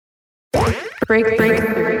Breakthrough.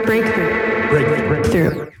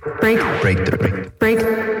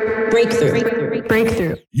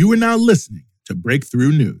 You are now listening to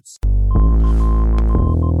Breakthrough News.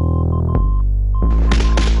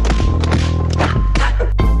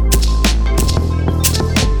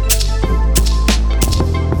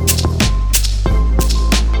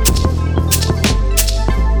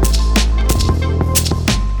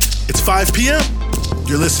 It's 5 p.m.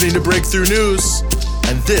 You're listening to Breakthrough News,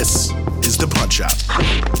 and this is the Punch-Out.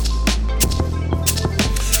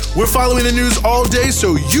 We're following the news all day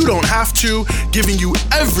so you don't have to, giving you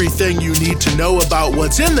everything you need to know about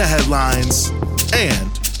what's in the headlines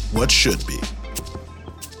and what should be.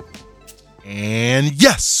 And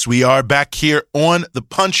yes, we are back here on the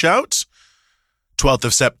Punch-Out, 12th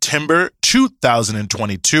of September,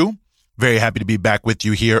 2022. Very happy to be back with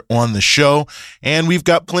you here on the show. And we've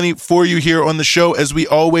got plenty for you here on the show, as we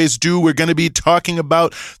always do. We're going to be talking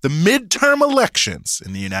about the midterm elections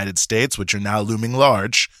in the United States, which are now looming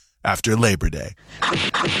large after Labor Day.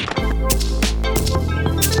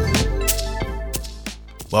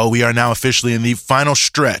 Well, we are now officially in the final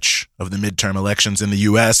stretch of the midterm elections in the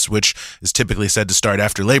U.S., which is typically said to start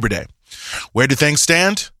after Labor Day. Where do things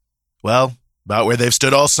stand? Well, about where they've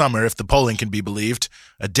stood all summer, if the polling can be believed,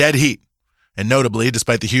 a dead heat. And notably,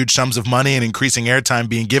 despite the huge sums of money and increasing airtime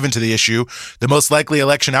being given to the issue, the most likely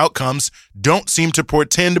election outcomes don't seem to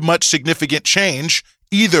portend much significant change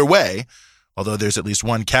either way, although there's at least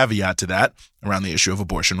one caveat to that around the issue of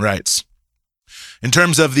abortion rights. In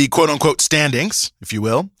terms of the quote-unquote standings, if you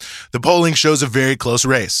will, the polling shows a very close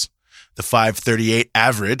race. The 538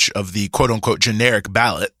 average of the quote-unquote generic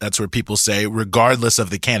ballot, that's where people say, regardless of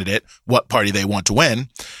the candidate, what party they want to win,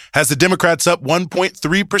 has the Democrats up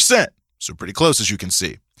 1.3%, so pretty close as you can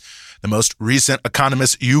see. The most recent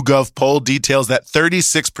Economist YouGov poll details that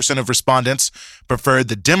 36% of respondents preferred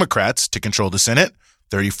the Democrats to control the Senate,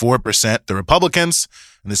 34% the Republicans,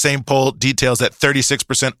 and the same poll details that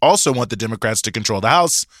 36% also want the Democrats to control the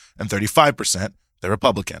House, and 35% the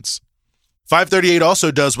Republicans. 538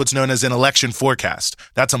 also does what's known as an election forecast.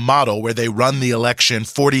 That's a model where they run the election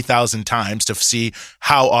 40,000 times to see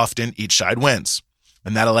how often each side wins.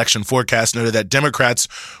 And that election forecast noted that Democrats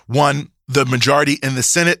won the majority in the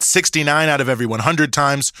Senate 69 out of every 100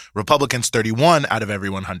 times, Republicans 31 out of every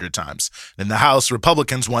 100 times. In the House,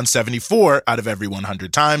 Republicans won 74 out of every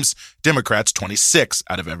 100 times, Democrats 26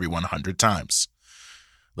 out of every 100 times.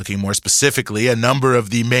 Looking more specifically, a number of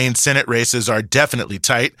the main Senate races are definitely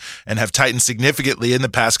tight and have tightened significantly in the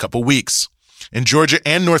past couple weeks. In Georgia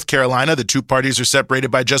and North Carolina, the two parties are separated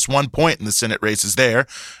by just 1 point in the Senate races there.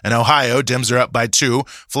 In Ohio, Dems are up by 2,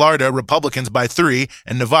 Florida, Republicans by 3,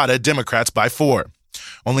 and Nevada, Democrats by 4.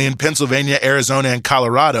 Only in Pennsylvania, Arizona, and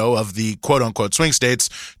Colorado, of the quote-unquote swing states,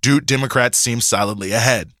 do Democrats seem solidly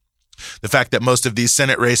ahead. The fact that most of these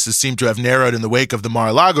Senate races seem to have narrowed in the wake of the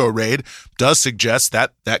Mar-a-Lago raid does suggest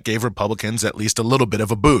that gave Republicans at least a little bit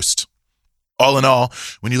of a boost. All in all,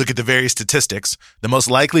 when you look at the various statistics, the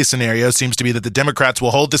most likely scenario seems to be that the Democrats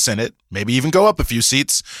will hold the Senate, maybe even go up a few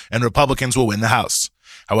seats, and Republicans will win the House.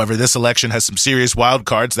 However, this election has some serious wild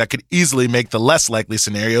cards that could easily make the less likely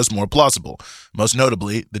scenarios more plausible, most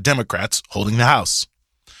notably the Democrats holding the House.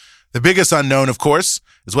 The biggest unknown, of course,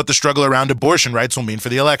 is what the struggle around abortion rights will mean for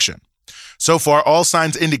the election. So far, all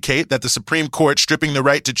signs indicate that the Supreme Court stripping the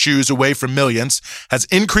right to choose away from millions has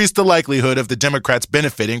increased the likelihood of the Democrats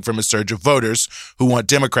benefiting from a surge of voters who want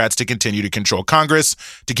Democrats to continue to control Congress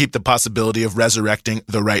to keep the possibility of resurrecting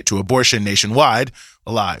the right to abortion nationwide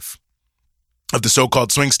alive. Of the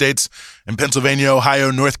so-called swing states, in Pennsylvania, Ohio,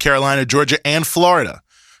 North Carolina, Georgia, and Florida,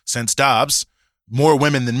 since Dobbs, more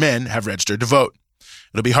women than men have registered to vote.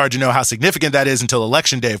 It'll be hard to know how significant that is until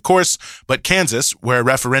Election Day, of course, but Kansas, where a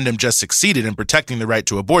referendum just succeeded in protecting the right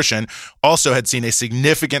to abortion, also had seen a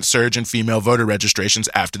significant surge in female voter registrations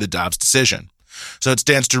after the Dobbs decision. So it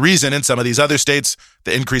stands to reason in some of these other states,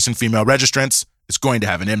 the increase in female registrants is going to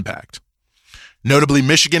have an impact. Notably,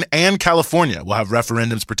 Michigan and California will have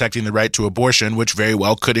referendums protecting the right to abortion, which very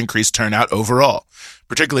well could increase turnout overall,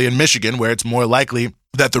 particularly in Michigan, where it's more likely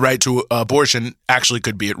that the right to abortion actually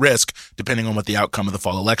could be at risk, depending on what the outcome of the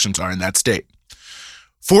fall elections are in that state.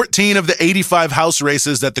 14 of the 85 House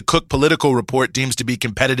races that the Cook Political Report deems to be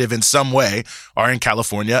competitive in some way are in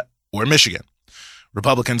California or Michigan.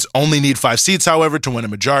 Republicans only need 5 seats, however, to win a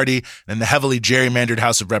majority. And in the heavily gerrymandered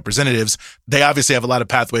House of Representatives, they obviously have a lot of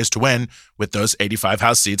pathways to win with those 85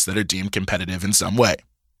 House seats that are deemed competitive in some way.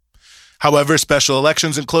 However, special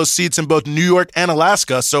elections and close seats in both New York and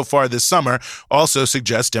Alaska so far this summer also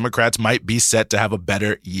suggest Democrats might be set to have a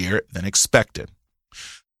better year than expected.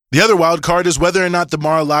 The other wild card is whether or not the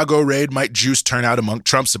Mar-a-Lago raid might juice turnout among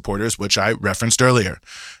Trump supporters, which I referenced earlier.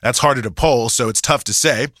 That's harder to poll, so it's tough to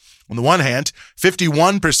say. On the one hand,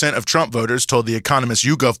 51% of Trump voters told The Economist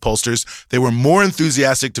YouGov pollsters they were more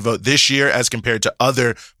enthusiastic to vote this year as compared to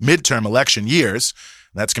other midterm election years.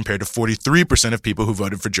 That's compared to 43% of people who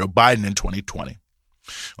voted for Joe Biden in 2020.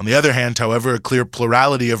 On the other hand, however, a clear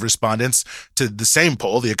plurality of respondents to the same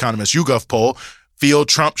poll, The Economist YouGov poll, feel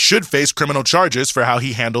Trump should face criminal charges for how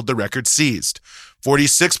he handled the records seized.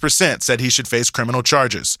 46% said he should face criminal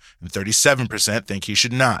charges, and 37% think he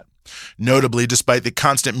should not. Notably, despite the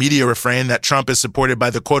constant media refrain that Trump is supported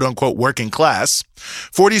by the quote-unquote working class,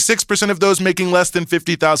 46% of those making less than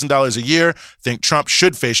 $50,000 a year think Trump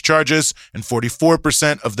should face charges, and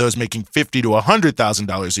 44% of those making $50,000 to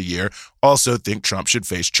 $100,000 a year also think Trump should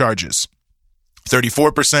face charges.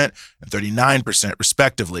 34% and 39%,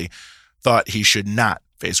 respectively, thought he should not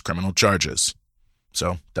face criminal charges.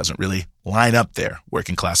 So, doesn't really line up there,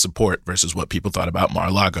 working class support versus what people thought about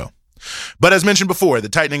Mar-a-Lago. But as mentioned before, the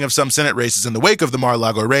tightening of some Senate races in the wake of the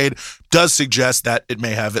Mar-a-Lago raid does suggest that it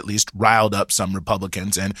may have at least riled up some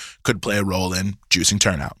Republicans and could play a role in juicing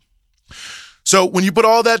turnout. So when you put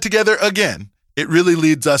all that together again, it really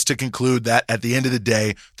leads us to conclude that at the end of the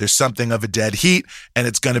day, there's something of a dead heat, and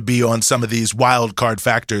it's going to be on some of these wild card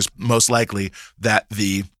factors, most likely, that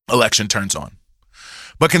the election turns on.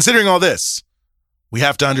 But considering all this, we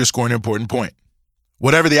have to underscore an important point.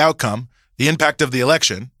 Whatever the outcome, the impact of the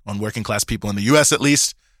election, on working class people in the U.S. at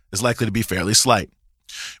least, is likely to be fairly slight.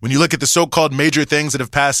 When you look at the so-called major things that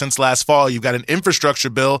have passed since last fall, you've got an infrastructure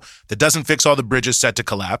bill that doesn't fix all the bridges set to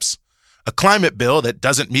collapse, a climate bill that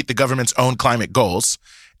doesn't meet the government's own climate goals,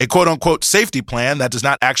 a quote-unquote safety plan that does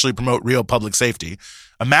not actually promote real public safety,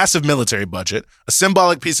 a massive military budget, a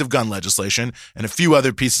symbolic piece of gun legislation, and a few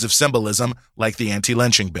other pieces of symbolism like the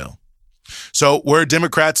anti-lynching bill. So were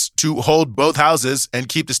Democrats to hold both houses and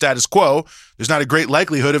keep the status quo, there's not a great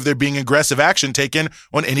likelihood of there being aggressive action taken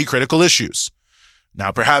on any critical issues.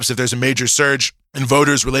 Now, perhaps if there's a major surge in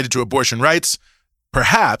voters related to abortion rights,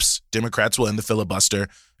 perhaps Democrats will end the filibuster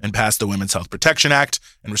and pass the Women's Health Protection Act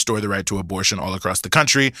and restore the right to abortion all across the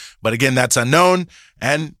country. But again, that's unknown.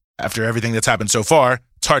 And after everything that's happened so far,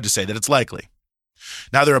 it's hard to say that it's likely.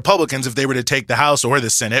 Now, the Republicans, if they were to take the House or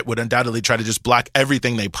the Senate, would undoubtedly try to just block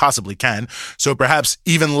everything they possibly can, so perhaps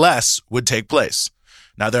even less would take place.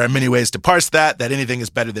 Now, there are many ways to parse that anything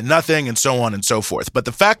is better than nothing, and so on and so forth. But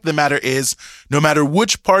the fact of the matter is, no matter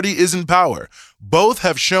which party is in power, both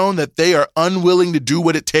have shown that they are unwilling to do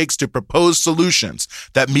what it takes to propose solutions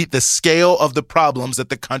that meet the scale of the problems that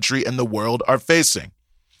the country and the world are facing,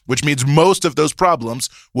 which means most of those problems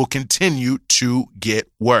will continue to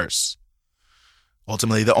get worse.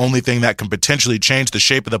 Ultimately, the only thing that can potentially change the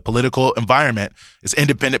shape of the political environment is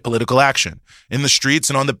independent political action in the streets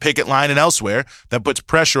and on the picket line and elsewhere that puts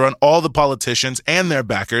pressure on all the politicians and their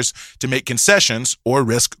backers to make concessions or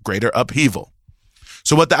risk greater upheaval.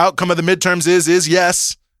 So what the outcome of the midterms is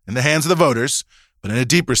yes, in the hands of the voters, but in a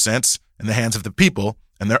deeper sense, in the hands of the people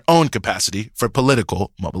and their own capacity for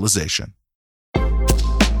political mobilization.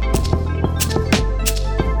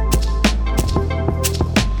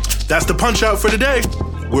 That's the Punch Out for today.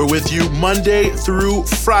 We're with you Monday through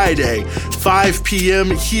Friday, 5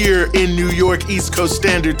 p.m. here in New York East Coast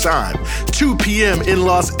Standard Time, 2 p.m. in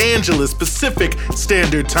Los Angeles Pacific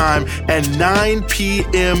Standard Time, and 9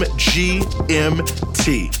 p.m.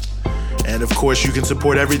 GMT. And of course, you can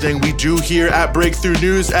support everything we do here at Breakthrough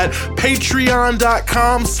News at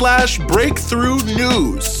patreon.com/Breakthrough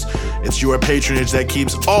News. It's your patronage that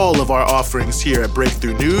keeps all of our offerings here at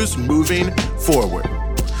Breakthrough News moving forward.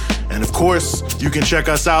 And of course, you can check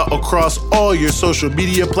us out across all your social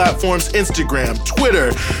media platforms, Instagram,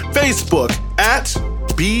 Twitter, Facebook, at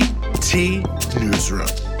BT Newsroom.